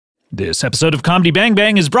This episode of Comedy Bang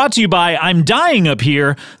Bang is brought to you by I'm Dying Up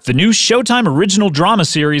Here, the new Showtime original drama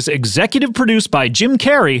series executive produced by Jim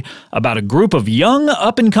Carrey about a group of young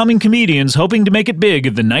up-and-coming comedians hoping to make it big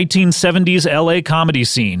at the 1970s LA comedy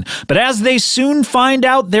scene. But as they soon find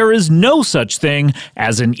out, there is no such thing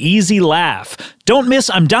as an easy laugh. Don't miss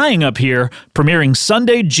I'm Dying Up Here, premiering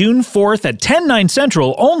Sunday, June 4th at 10/9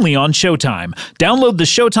 Central, only on Showtime. Download the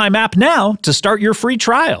Showtime app now to start your free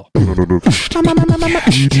trial. Comedy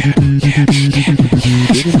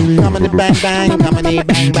bang bang, comedy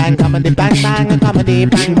bang bang, comedy bang bang, comedy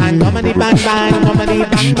bang bang, comedy bang bang, comedy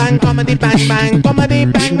bang bang, comedy bang bang, comedy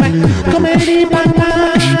bang bang, comedy bang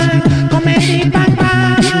bang, comedy bang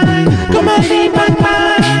bang, comedy bang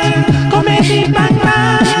bang, comedy bang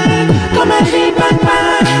bang, comedy bang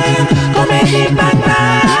bang, comedy bang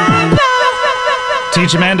bang.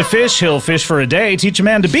 Teach a man to fish, he'll fish for a day. Teach a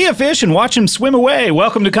man to be a fish and watch him swim away.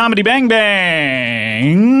 Welcome to Comedy Bang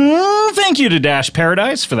Bang. Thank you to Dash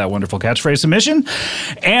Paradise for that wonderful catchphrase submission.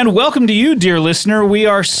 And welcome to you, dear listener. We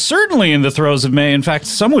are certainly in the throes of May. In fact,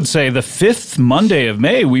 some would say the fifth Monday of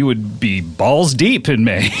May. We would be balls deep in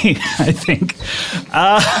May, I think.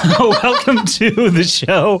 Welcome to the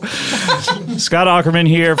show. Scott Aukerman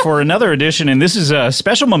here for another edition. And this is a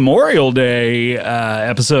special Memorial Day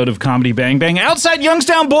episode of Comedy Bang Bang. Outside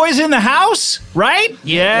Youngstown boys in the house, right?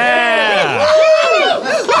 Yeah.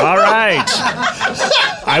 All right.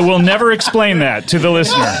 I will never explain that to the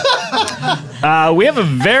listener. We have a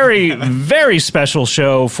very, very special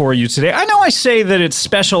show for you today. I know I say that it's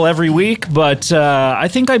special every week, but I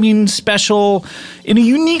think I mean special in a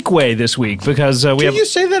unique way this week because we have. Do you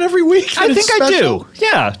say that every week? I think I do.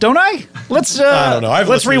 Yeah, don't I? Let's. I don't know.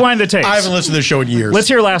 Let's rewind the tapes. I haven't listened to the show in years. Let's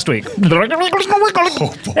hear last week.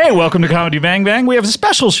 Hey, welcome to Comedy Bang Bang. We have a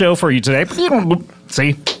special show for you today.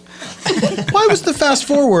 See? Why was the fast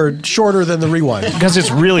forward shorter than the rewind? Because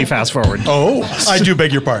it's really fast forward. Oh, I do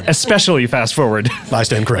beg your pardon. Especially fast forward. I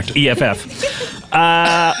stand corrected. EFF.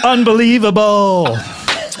 Unbelievable.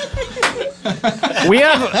 We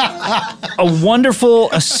have a wonderful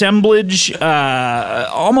assemblage,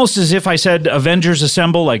 almost as if I said Avengers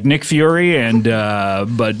Assemble, like Nick Fury, and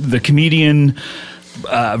but the comedian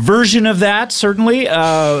version of that, certainly.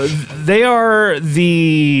 They are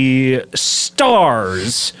the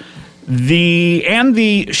stars, the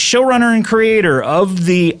showrunner and creator of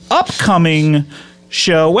the upcoming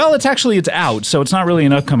show. Well, it's out, so it's not really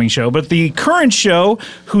an upcoming show, but the current show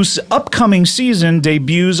whose upcoming season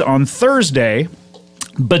debuts on Thursday.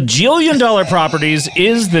 Bajillion Dollar Properties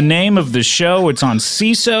is the name of the show. It's on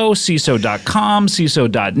Seeso, Seeso.com,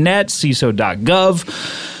 Seeso.net, Seeso.gov.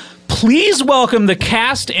 Please welcome the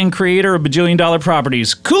cast and creator of Bajillion Dollar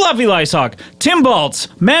Properties, Kulap Vilaysack, Tim Baltz,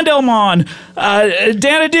 Mandell Maughan,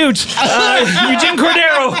 Ahdoot, Eugene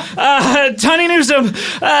Cordero, Tawny Newsome,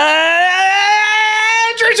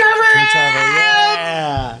 Tarver,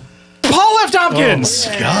 Yeah. Paul F. Tompkins.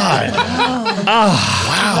 Oh, God.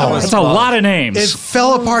 Wow. That's a lot of names. It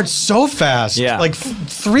fell apart so fast. Yeah. Like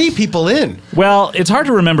 3 people in. Well, it's hard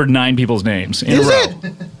to remember 9 people's names in a Is row. it?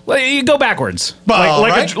 Well, you go backwards. Well,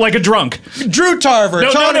 like a drunk. Drew Tarver.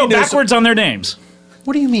 No, Tawny Newsome. backwards on their names.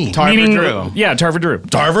 What do you mean? Meaning, Drew. Yeah, Tarver Drew.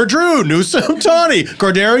 Tarver Drew, Newsome Tawny,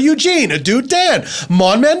 Cordero Eugene, Ahdoot Dan,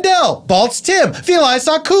 Maughan Mandell, Baltz Tim,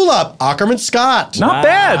 Vilaysack Kulap, Aukerman Scott. Not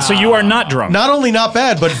bad. So you are not drunk. Not only not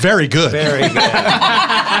bad, but very good. Very good.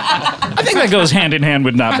 I think that goes hand in hand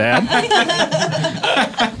with not bad.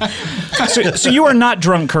 So you are not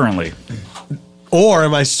drunk currently. Or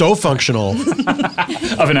am I so functional?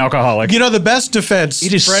 Of an alcoholic. You know, the best defense.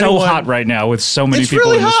 It is for so anyone- hot right now with so many It's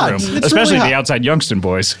people really in this hot. room. It's Especially really the hot. outside Youngston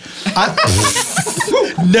boys.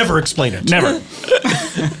 Never explain it. Never.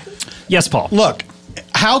 Yes, Paul. Look,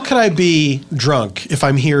 how could I be drunk if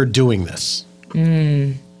I'm here doing this?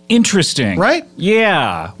 Interesting. Right?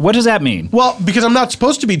 Yeah. What does that mean? Well, because I'm not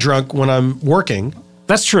supposed to be drunk when I'm working.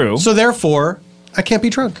 That's true. So therefore, I can't be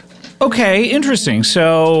drunk. Okay, interesting.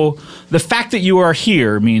 So the fact that you are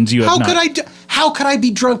here means you have not. How could I be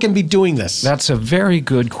drunk and be doing this? That's a very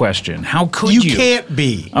good question. How could You you? can't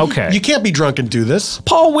be. Okay. You can't be drunk and do this.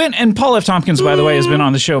 Paul Wint and Paul F. Tompkins, by the way, has been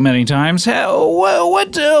on the show many times.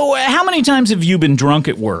 How many times have you been drunk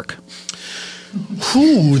at work?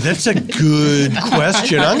 Ooh, that's a good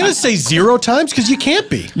question. I'm going to say 0 times because you can't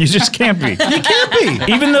be. You just can't be. You can't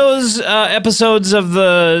be. Even those episodes of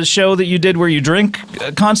the show that you did where you drink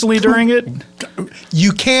constantly during it?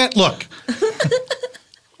 You can't. Look.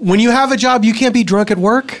 When you have a job, you can't be drunk at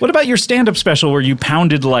work. What about your stand-up special where you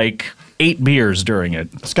pounded like 8 beers during it.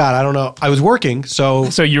 Scott, I don't know. I was working, so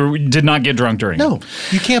So you did not get drunk during it? no,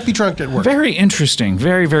 you can't be drunk at work. Very interesting.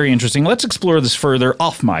 Very, very interesting. Let's explore this further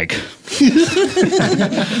off mic.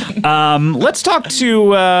 Let's talk to,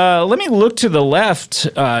 let me look to the left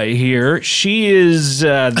here. She is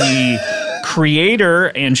the creator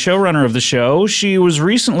and showrunner of the show. She was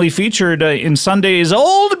recently featured in Sunday's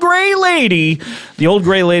Old Gray Lady, the Old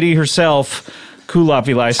Gray Lady herself, Kulap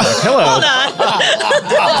Vilaysack. Hello. Hold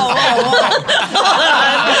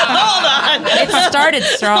on. It started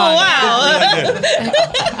strong. Oh, wow.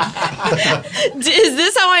 Is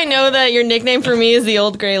this how I know that your nickname for me is the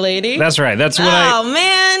Old Gray Lady? That's right. That's what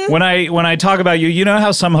man. When I talk about you, you know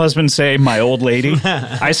how some husbands say my old lady?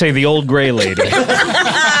 I say the old gray lady.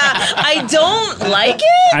 I don't like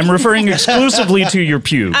it. I'm referring exclusively to your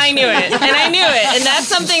pubes. I knew it. And that's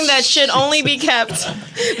something that should only be kept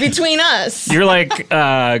between us. You're like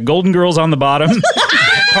Golden Girls on the bottom,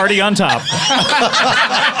 party on top.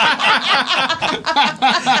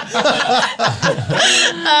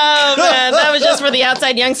 Oh, man. That was just for the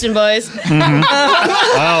outside Youngston boys.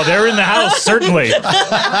 Oh, they're in the house, certainly.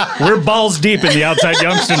 We're balls deep in the outside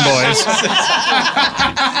Youngston boys.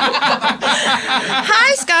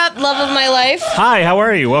 Hi, Scott, love of my life. Hi, how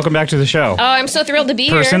are you? Welcome back to the show. Oh, I'm so thrilled to be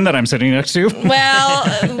Person here. that I'm sitting next to.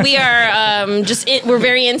 Well, we are we're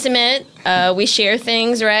very intimate. We share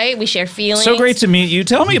things, right? We share feelings. So great to meet you.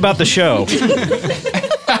 Tell me about the show.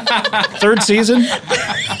 3rd season?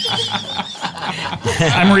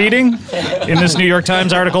 I'm reading in this New York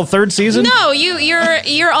Times article, 3rd season? No,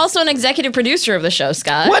 you're also an executive producer of the show,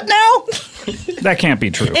 Scott. What now? That can't be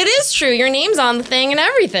true. It is true. Your name's on the thing and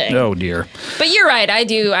everything. Oh, dear. But you're right. I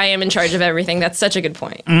am in charge of everything. That's such a good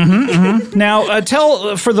point. Now,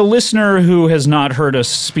 tell, for the listener who has not heard us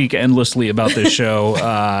speak endlessly about this show,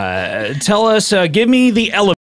 tell us, give me the elevator